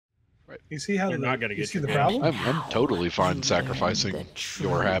You see how You're not gonna you get see your the game. problem? I'm totally fine sacrificing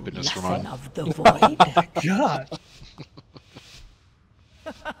your happiness for mine. Of the void. God.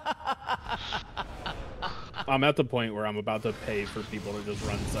 I'm at the point where I'm about to pay for people to just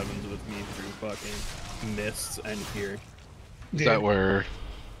run sevens with me through fucking mists and here. Is that where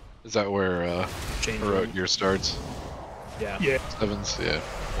Change heroic them. gear starts? Yeah. Yeah, Sevens, yeah.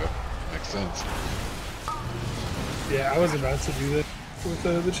 Okay. Makes sense. yeah. I was about to do that with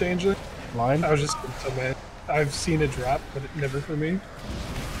the change. Line? I was just so mad. I've seen it drop, but it never for me.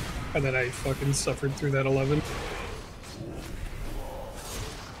 And then I fucking suffered through that 11.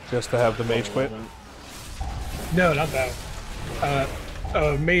 Just to have the mage quit? No, not that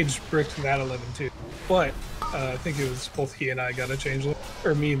one. Mage bricked that 11 too. But I think it was both he and I got a change,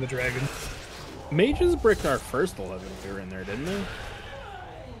 or me and the dragon. Mages bricked our first 11 we were in there, didn't they?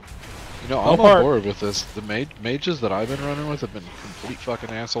 You know, I'm on board with this. The mages that I've been running with have been complete fucking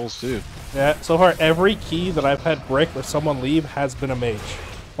assholes too. Yeah, so far every key that I've had brick or someone leave has been a mage.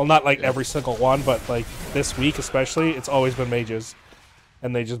 Well, not like every single one, but like this week especially, it's always been mages.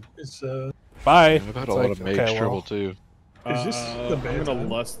 And they just It's bye. I've had a lot of mage trouble too. Is this the bad I'm gonna time?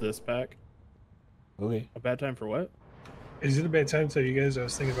 lust this pack. Okay. A bad time for what? Is it a bad time to tell you guys I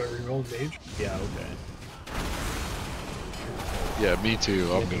was thinking about rerolling mage? Yeah, okay. Yeah, me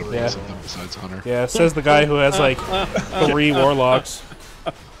too. I'm gonna roll something besides Hunter. Yeah, says the guy who has like 3 warlocks.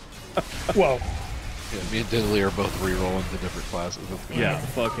 Well, Yeah, me and Diddley are both re-rolling the different classes. Yeah,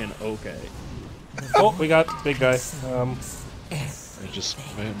 fucking okay. Oh, we got big guy. And just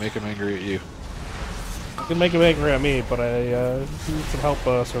make him angry at you. You can make him angry at me, but I need some help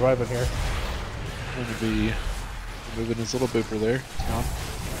surviving here. Gonna be moving his little booper there. It's gone.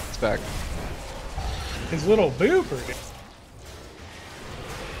 It's back. his little booper. I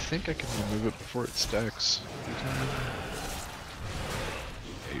think I can remove it before it stacks.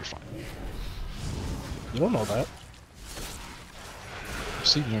 Yeah, you're fine. You don't know that. I've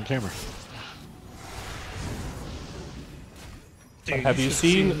seen you on camera. Dude, Have you should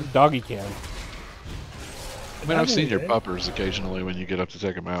seen see- Doggy Cam? I mean, I've seen your did. puppers occasionally when you get up to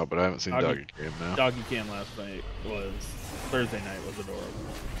take them out, but I haven't seen Doggy Cam now. Doggy Cam last night was Thursday night was adorable.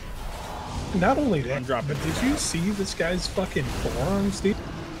 Not only that, I'm dropping but did you see this guy's fucking forearms, dude?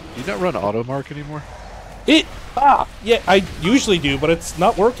 Do you not run auto mark anymore? Yeah, I usually do, but it's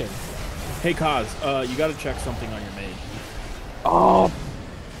not working. Hey Kaz, you gotta check something on your main. Oh,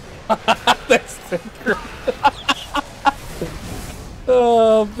 that's great.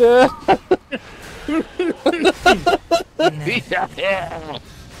 Oh man. I'm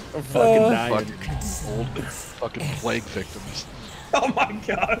fucking dying. Old fucking plague victims. Oh my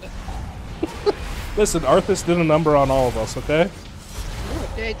god. Listen, Arthas did a number on all of us, okay?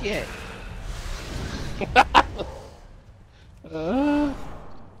 Not dead yet. So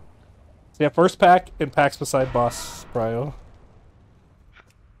yeah, first pack and packs beside boss prio.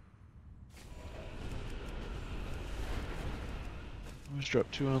 Let's drop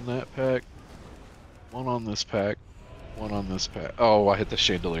 2 on that pack, 1 on this pack, 1 on this pack. Oh, I hit the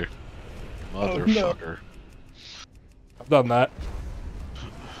chandelier. Motherfucker. I've done that.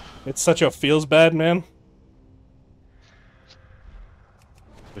 It's such a feels bad, man.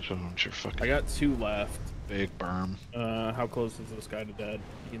 Which one? I'm sure fucking I got 2 left. big berm. How close is this guy to dead?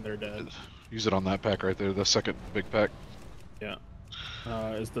 I mean, they're dead. Use it on that pack right there, the second big pack. Yeah.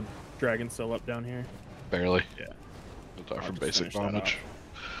 Is the dragon still up down here? Barely. Yeah. We'll die I'll from just basic finish that damage.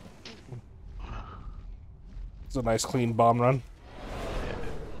 It's a nice clean bomb run.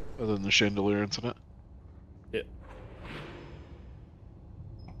 Other than the chandelier incident. Yeah.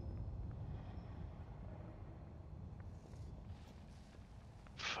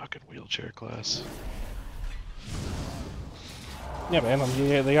 Fucking wheelchair class. Yeah, man.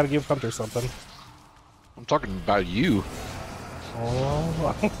 Yeah, they gotta give Hunter something. I'm talking about you.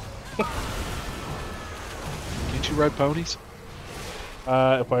 Oh. Can't you ride ponies?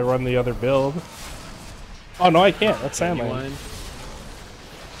 If I run the other build. Oh no, I can't. That's Sandline.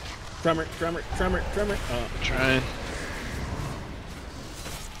 Genuine. Tremor. I'm trying.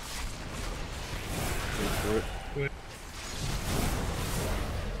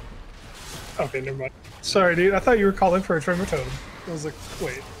 Okay, never mind. Sorry, dude. I thought you were calling for a tremor totem. I was like,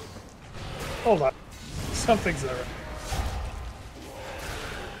 wait. Hold on. Something's not right.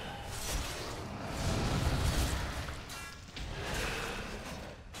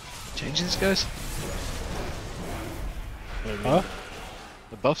 Change these guys? Huh?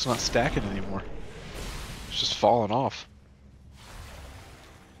 The buff's not stacking anymore. It's just falling off.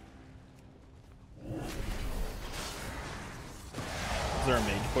 Is there a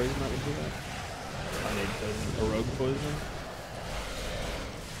mage poison that would do that? A mage poison? A rogue poison?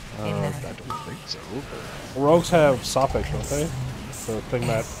 I don't think so. Rogues have Sophic, don't they? The thing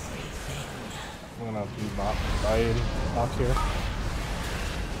that I'm gonna not die in knock here.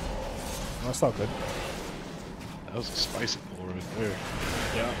 That's not good. That was a spicy pull right there.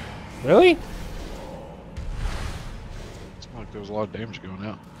 Yeah. Really? It's not like there was a lot of damage going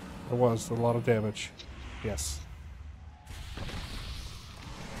out. There was a lot of damage. Yes.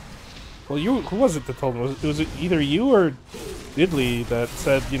 Well, who was it that told me? Was it either you or Diddley that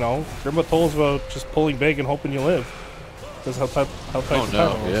said, you know, Grim Batol is about just pulling big and hoping you live? Because how tight Oh the no,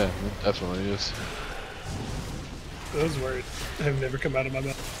 title was. yeah, it definitely is. Those words have never come out of my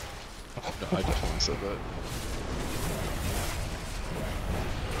mouth. No, I definitely said that.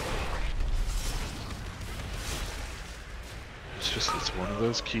 It's one of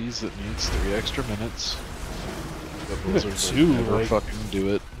those keys that needs 3 extra minutes. But Blizzard will never fucking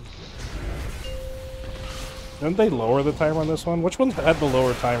do it. Didn't they lower the timer on this one? Which one's had the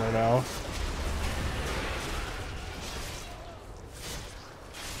lower timer now?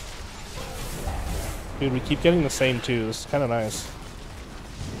 Dude, we keep getting the same too. This is kind of nice.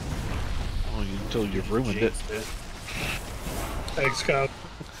 Well, until you've ruined it. Thanks, Kyle.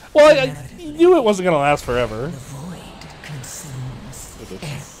 Well, I knew it wasn't going to last forever. The void consumes everything.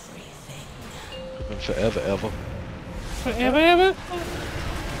 It's been forever, ever. Forever, ever?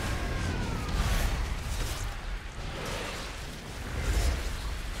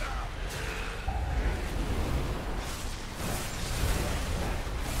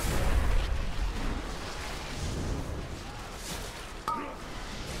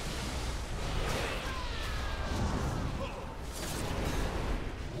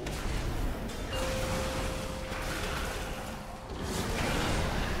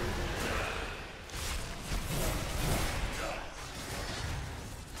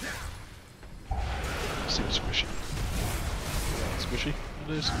 Seems squishy. Squishy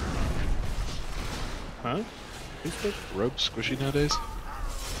nowadays? Huh? Who's good? Rogue squishy nowadays?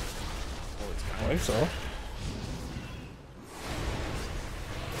 I think so.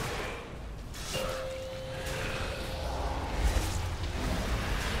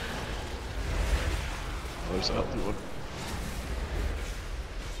 Oh, there's a healthy one.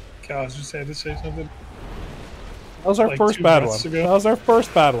 Kyle just had to say something. That was our Like first 2 bad one. breaths ago? That was our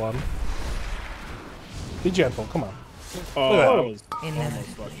first bad one. Be gentle, come on. Oh, Look at that that. was almost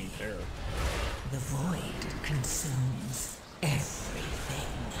fucking terrible. The void consumes everything.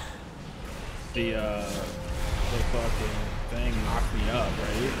 The fucking thing knocked me up,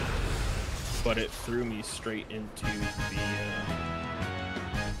 right? But it threw me straight into the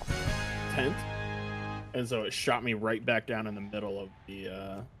tent. And so it shot me right back down in the middle of the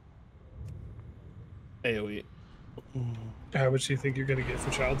AoE. How much do you think you're gonna get for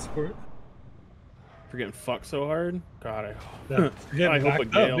child support? For getting fucked so hard? God, You're getting I hope a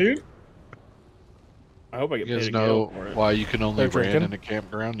locked up, Gale. dude. I hope I get You guys paid a Gale know for it. why you can only They're ran drinking. in a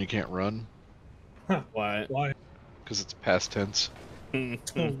campground, you can't run? Why? Why? Because it's past tense. Oh,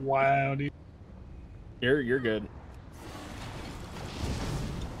 wow, dude. You're good.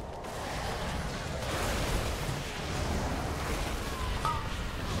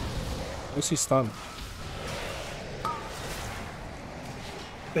 Who's he stunned?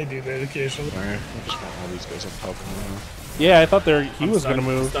 They do that occasionally. Alright, I just want all these guys on top of me. Yeah, I thought he I'm was stunned. gonna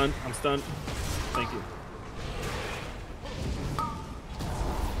move. I'm stunned. I'm stunned. Thank you.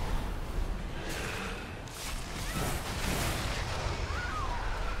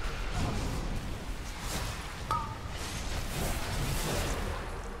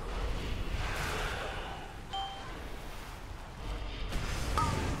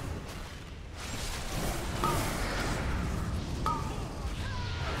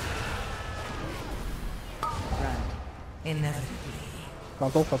 Inevitably,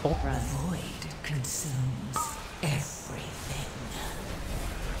 Frontal. the void consumes everything.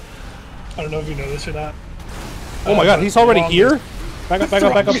 I don't know if you know this or not. Oh my god, he's already Longest- here? Back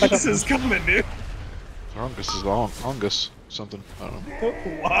up. This is coming, dude. Angus is long. Angus something. I don't know.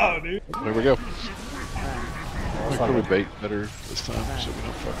 Wow, dude. There we go. We probably bait better this time so we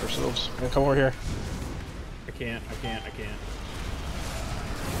don't fuck ourselves. Yeah, come over here. I can't.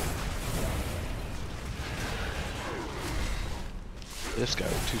 This guy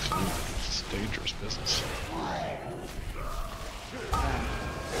with 2 flames, it's dangerous business.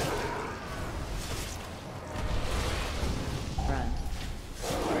 Run.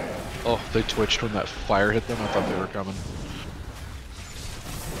 Oh, they twitched when that fire hit them. I thought they were coming.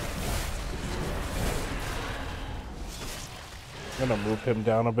 I'm gonna move him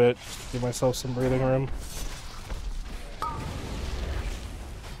down a bit, just to give myself some breathing room.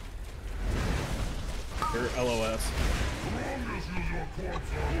 You're LOS.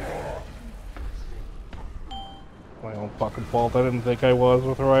 My own fucking fault. I didn't think I was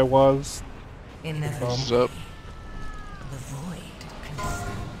with where I was. What's up? The void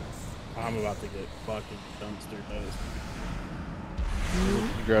consumes. I'm about to get fucking dumpster dust. You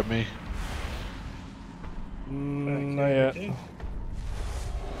grab me. Not yet. You.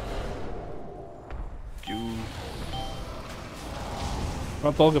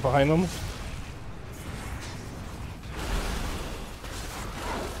 I'll get behind them.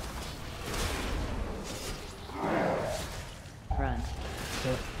 Front.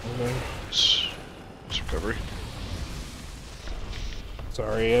 Okay. It's recovery.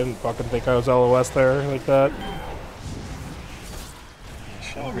 Sorry, I didn't fucking think I was LOS there like that.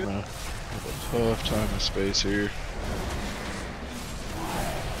 All good. Gonna have a tough time with space here.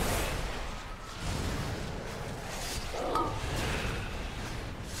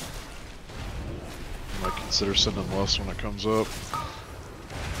 Might consider sending less when it comes up.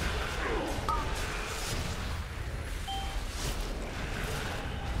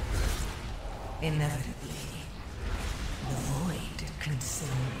 Inevitably, the void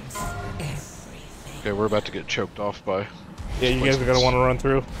consumes everything. Okay, we're about to get choked off by. Yeah, you guys are gonna want to run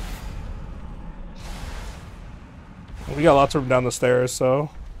through. We got lots of room down the stairs, so.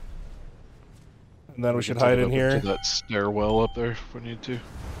 And then we should can hide take it in up here. into that stairwell up there if we need to.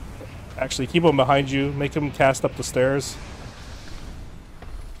 Actually, keep them behind you. Make them cast up the stairs.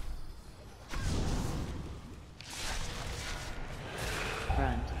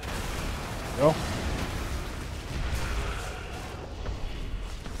 Front. Go.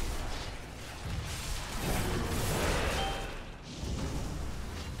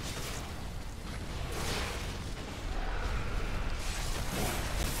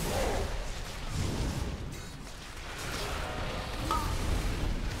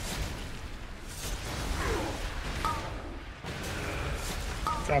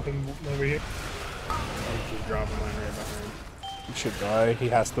 Drop him over here. I'm just dropping mine right behind. He should die. He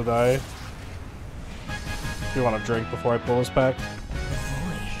has to die. Do you want a drink before I pull this back? The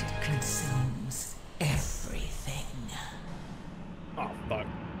void consumes everything. Oh, fuck.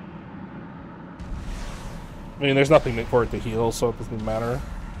 I mean, there's nothing for it to heal, so it doesn't matter.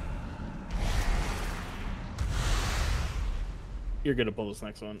 You're gonna pull this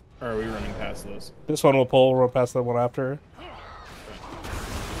next one. Or are we running past this? This one will pull. We'll run past that one after.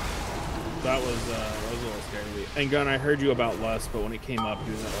 That was a little scary. And Gun, I heard you about Lust, but when it came up,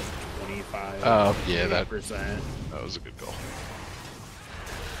 he was at like 25. Oh, yeah, that percent. That was a good call.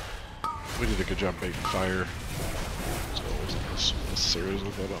 We did a good job baiting fire. So it wasn't as serious as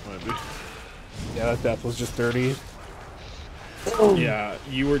I thought it might be. Yeah, that death was just dirty. Yeah,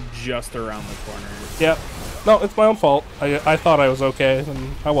 you were just around the corner. Yep. No, it's my own fault. I thought I was okay,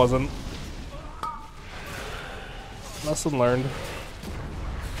 and I wasn't. Lesson learned.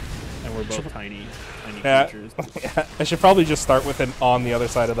 And we're both tiny Yeah. creatures. Yeah, I should probably just start with it on the other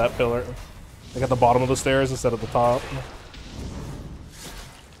side of that pillar. Like at the bottom of the stairs instead of the top.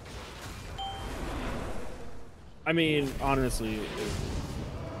 I mean, honestly,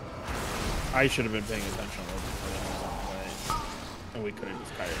 I should have been paying attention a little bit before that was on the way. And we could have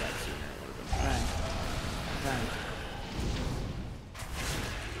just kited that sooner. It would have been fine. Front.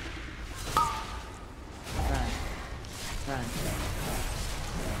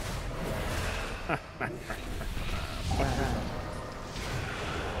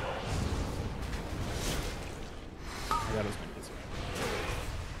 I got his name this way.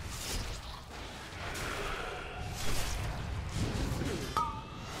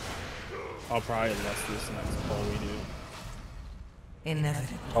 I'll probably less this next ball we do.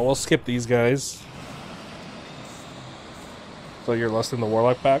 Inevitably. Oh, we'll skip these guys. So you're less than the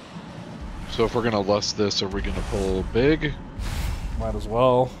Warlock pack? So if we're gonna lust this, are we gonna pull big? Might as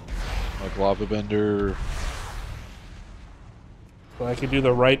well. Like Lava Bender? But I could do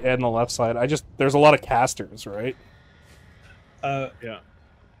the right and the left side. There's a lot of casters, right? Yeah.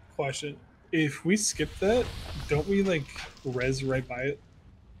 Question. If we skip that, don't we like res right by it?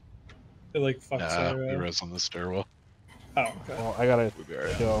 It like fucks Nah, our. we res on the stairwell. Oh, okay. Well, I gotta We'll be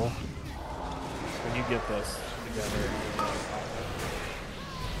alright. go. When you get this together,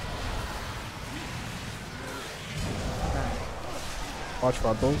 Watch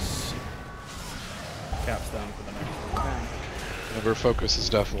frontals. caps down for the next one. Never focus is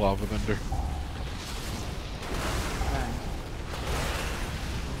death Lava Bender.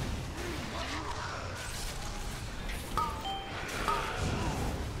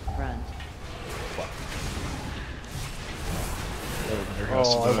 Front. Lava Bender has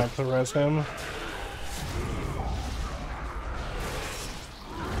Oh, to I die. meant to res him.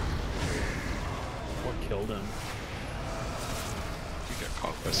 What killed him?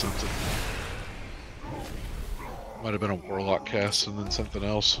 something. Might have been a Warlock cast and then something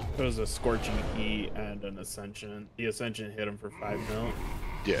else. It was a Scorching Heat and an Ascension. The Ascension hit him for 5 mil.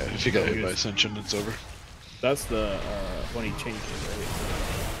 Yeah, if you got hit by Ascension, it's over. That's the when he changes,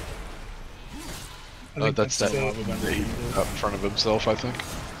 right? That's that lava bender he up in front of himself, I think.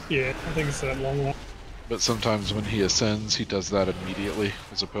 Yeah, I think it's that long one. But sometimes when he ascends, he does that immediately,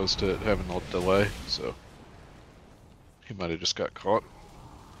 as opposed to having a delay, so he might have just got caught.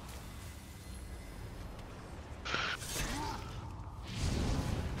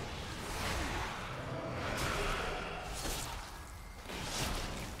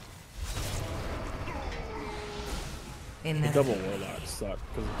 The double Warlocks suck,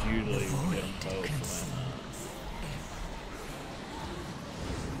 because it's usually you get them both.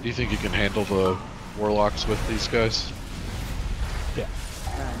 Do you think you can handle the Warlocks with these guys? Yeah.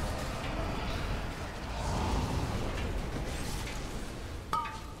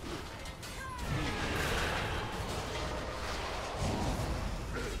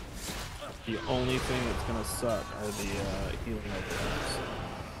 The only thing that's gonna suck are the healing overlaps.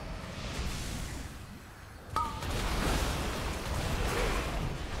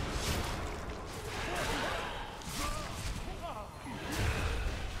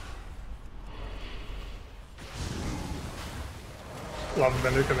 Lava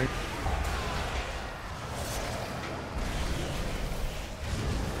Bender coming.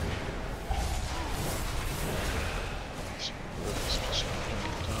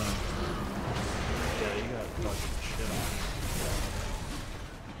 Yeah, you got fucking shit on.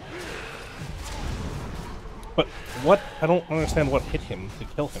 But what? I don't understand what hit him to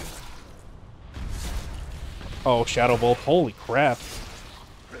kill him. Oh, Shadow Bolt. Holy crap.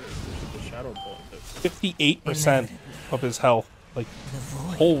 The Shadow Bolt. 58% of his health. Like,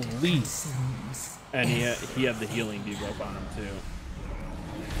 holy. And he had the healing debuff on him too.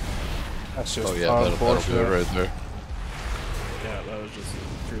 That's just Oh yeah, that'll do it right there. Yeah, that was just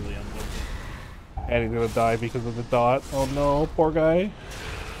truly unbelievable. And he's gonna die because of the dot. Oh no, poor guy.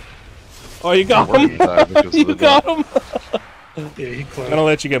 Oh, you got him! You got him! Yeah, he closed. I'm gonna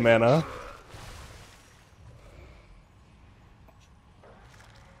let you get mana.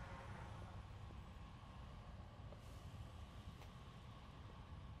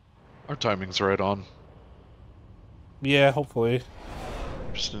 Our timing's right on. Yeah, hopefully.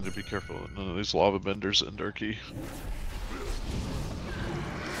 Just need to be careful that none of these lava benders end our key.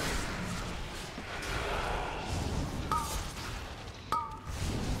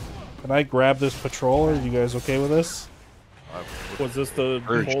 Can I grab this patrol? Are you guys okay with this? Was this the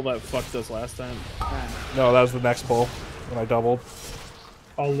Urge. hole that fucked us last time? No, that was the next pull when I doubled.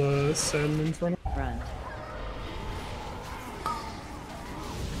 I'll send in front of Run.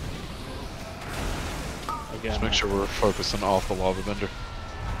 Again, Just make sure we're focusing off the lava bender.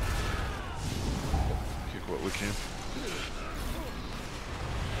 Kick what we can.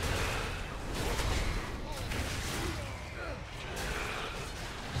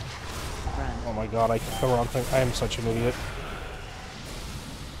 Run. Oh my god, I clicked the wrong thing. I am such an idiot.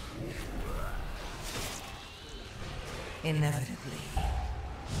 Inevitably,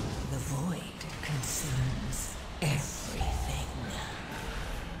 the void consumes everything.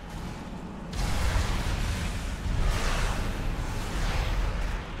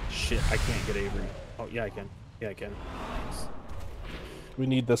 shit, I can't get Avery. Oh yeah, I can. Yeah, I can. Nice. We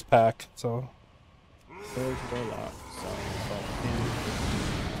need this pack, so. There's Warlock. So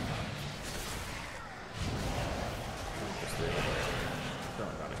just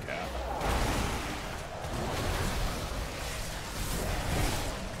throwing out a cap.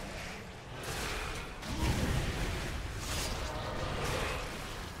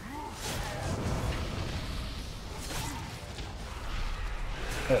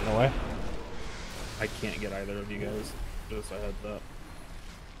 Get in the way. I can't get either of you guys. Just a heads up.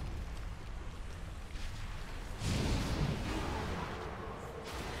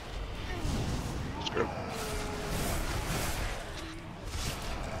 Screw.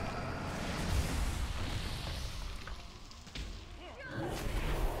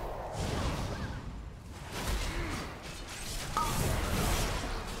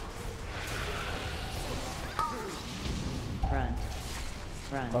 Run.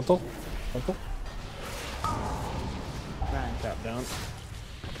 Run. Frontal? Frontal? Run. Tap down.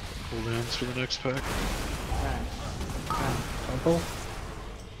 Cooldowns for the next pack. Run. Run. Frontal?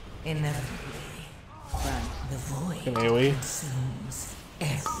 Inevitably, run. The void An AoE. consumes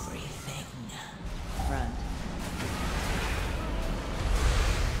everything. Run.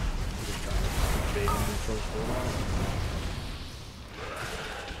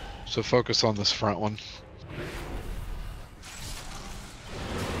 So focus on this front one.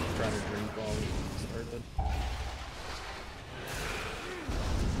 had a drink while we started.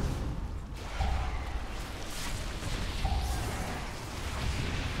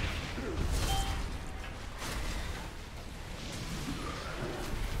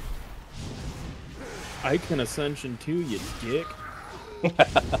 I can Ascension too, you dick.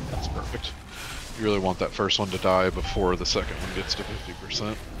 That's perfect. You really want that first one to die before the second one gets to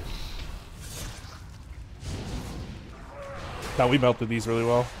 50%. Now we melted these really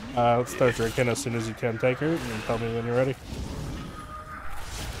well. Let's start drinking as soon as you can, take her, and then tell me when you're ready.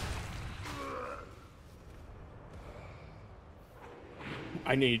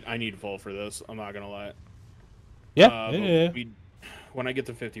 I need full for this. I'm not gonna lie. Yeah, When I get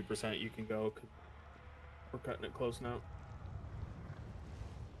to 50%, you can go. 'Cause we're cutting it close now.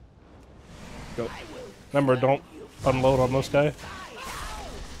 Go. Remember, don't unload on this guy.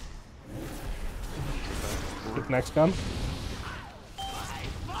 Get the next gun.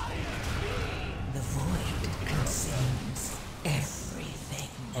 The void consumes everything.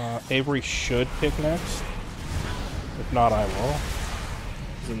 Avery should pick next. If not, I will.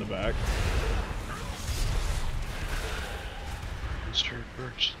 He's in the back. Let's turn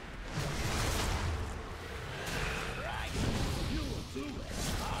first.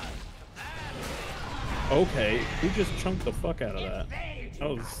 Okay, who just chunked the fuck out of that? That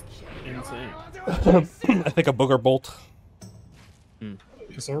was insane. I think a booger bolt.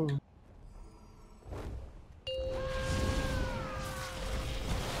 Yes, sir.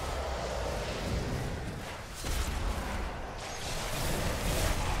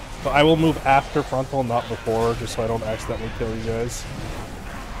 So I will move after frontal, not before, just so I don't accidentally kill you guys.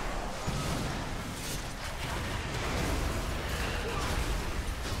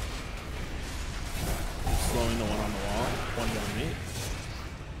 Slowing the one on the wall. One on me.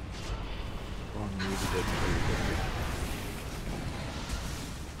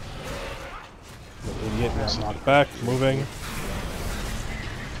 Idiot, now knocked back, moving.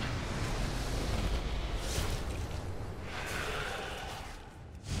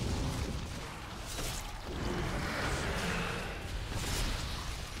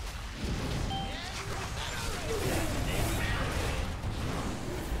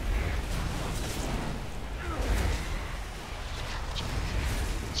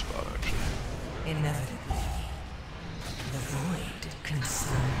 Spot actually. Inevitably, the void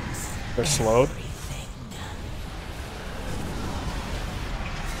consumes They're slowed. everything.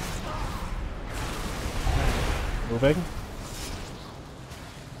 Moving.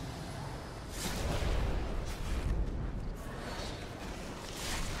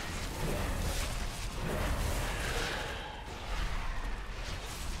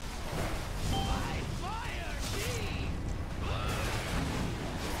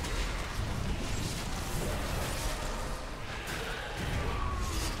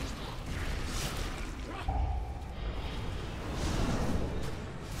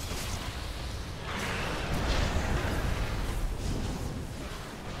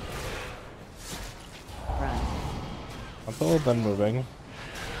 Run. Frontal, then moving.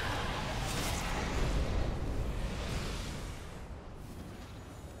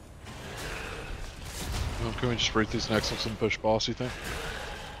 Well, can we just break these next ones and push boss, you think?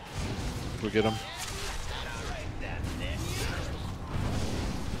 If we get him.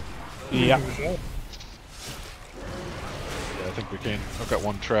 Yeah. Yeah, I think we can. I've got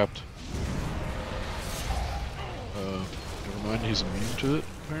one trapped. Never mind, he's immune to it,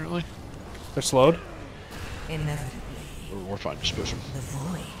 apparently. They're slowed. Inevitably, We're fine, just push him. the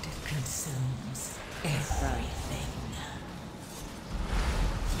void consumes everything.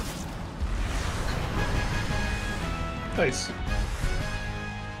 Nice.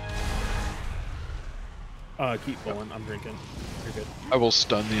 Keep going. I'm drinking. You're good. I will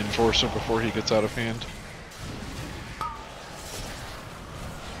stun the Enforcer before he gets out of hand.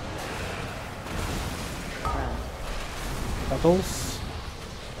 Run. Petals.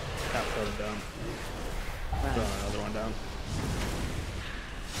 Tap throw him down. Run. Throw another one down.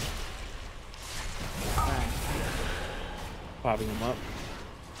 Run. Popping him up.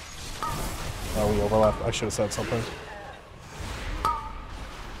 Oh, we overlapped. I should have said something.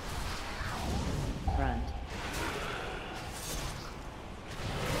 Run.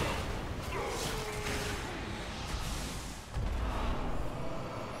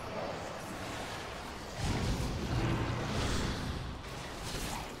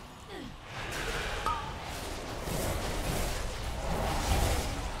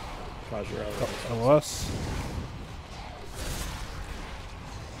 Cause your LS.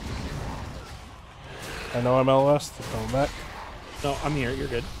 I know I'm LS. They're coming back. No, I'm here. You're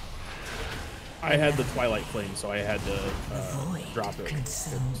good. I had the Twilight Flame, so I had to Void drop it. It's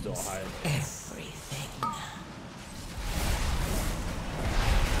consumes still high. everything.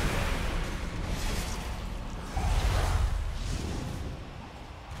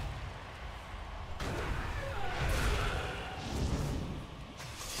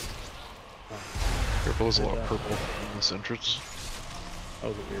 Careful, there's a lot of purple in this entrance. That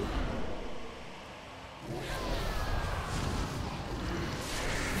was weird.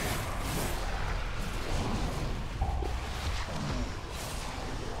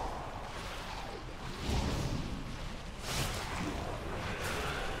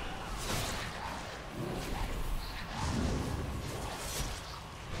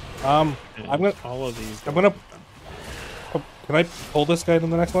 I'm gonna. All of these. I'm gonna. Oh, can I pull this guy to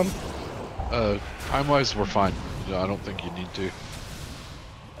the next one? Time-wise, we're fine. I don't think you need to.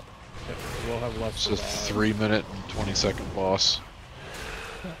 We'll have left. It's a 3-minute and 20-second boss.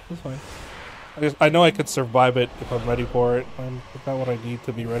 Yeah, that's fine. I know I could survive it if I'm ready for it. I've got what I need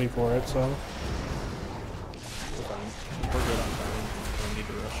to be ready for it, so. We're fine. We're good on time. We don't need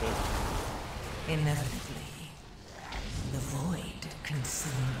to rush it. Inevitably, the void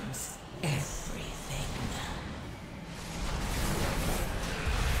consumes everything.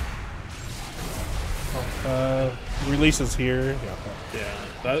 Releases here.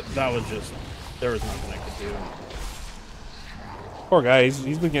 Yeah, that was just, there was nothing I could do. Poor guy,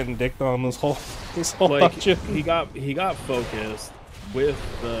 he's been getting dicked on this whole Like dungeon. he got focused with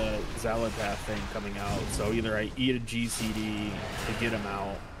the xal'atath thing coming out, so either I eat a GCD to get him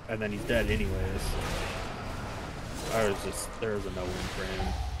out, and then he's dead anyways. There was a no win for him.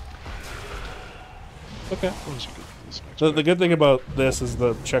 Okay. Those are good for this next The pack. good thing about this is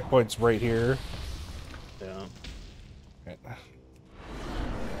the checkpoint's right here. Yeah. Right.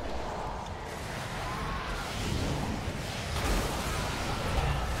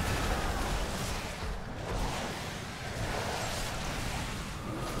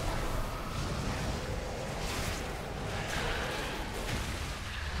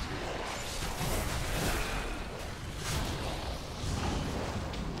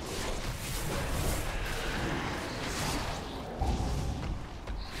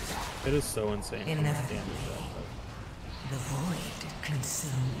 It is so insane. how much Inevitably, damage that does. the void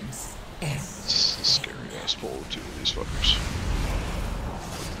consumes everything. It's a scary ass pull with 2 of these fuckers.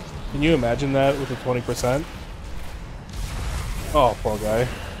 Can you imagine that with a 20%? Oh, poor guy.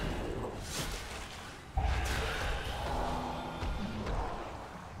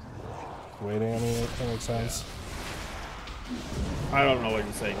 Waiting, I mean, that makes sense. I don't know what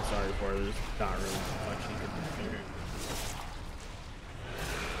he's saying sorry for. There's not really much he could do here.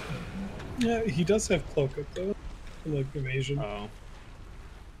 Yeah, he does have cloak up though, like evasion. Oh.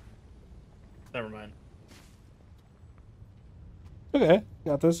 Never mind. Okay,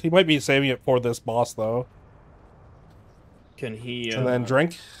 got this. He might be saving it for this boss, though. Can he? And then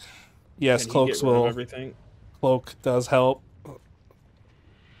drink. Yes, can he cloaks get rid of will. everything. Cloak does help.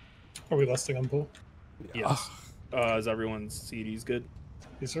 Are we lusting on pull? Yes. Is everyone's CDs good?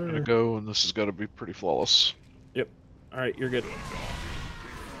 Yes, I'm sir. gonna go, and this has got to be pretty flawless. Yep. All right, you're good.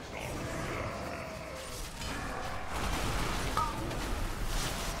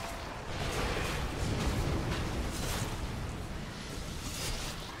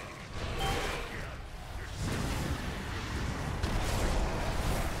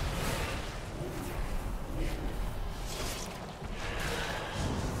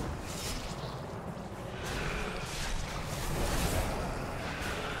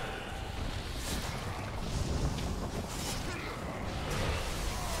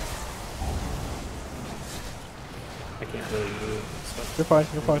 I can't really move. Stuff. You're fine.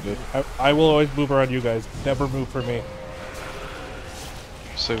 You're fine. I will always move around you guys. Never move for me.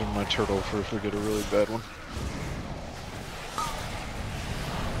 Saving my turtle for if we get a really bad one.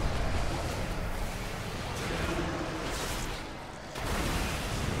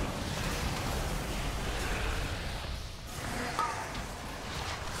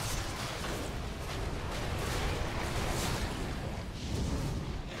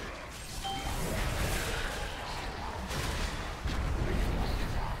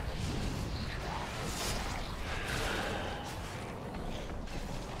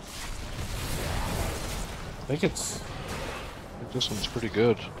 I think it's. I think this one's pretty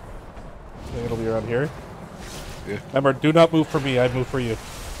good. I think it'll be around here. Yeah. Remember, do not move for me. I move for you.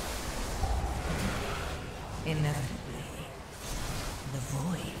 Inevitably, the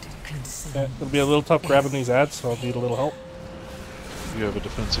void consumes. Yeah, it'll be a little tough grabbing these ads, so I'll need a little help. You have a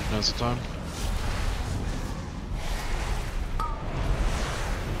defensive Nezatime.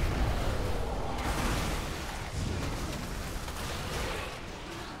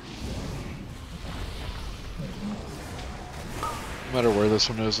 No matter where this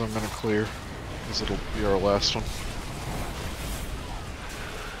one is, I'm gonna clear, because it'll be our last one.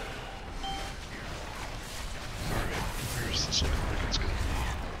 Alright, where's this looking like it's gonna be?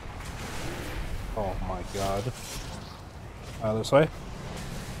 Oh my god. This way.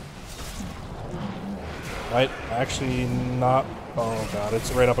 Right, actually not. Oh god,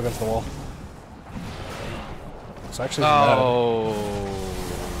 it's right up against the wall. It's actually Oh.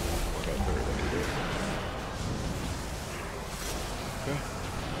 Okay.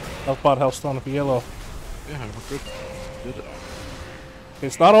 Health bot, health stone, for yellow. Yeah, we're good. Did it.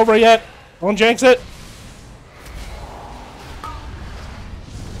 It's not over yet. Don't jinx it.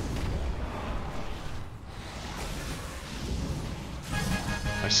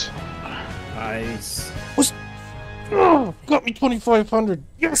 Nice. Nice. Oh, got me 2,500.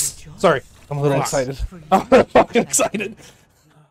 Yes. Sorry, I'm a little excited. I'm fucking excited.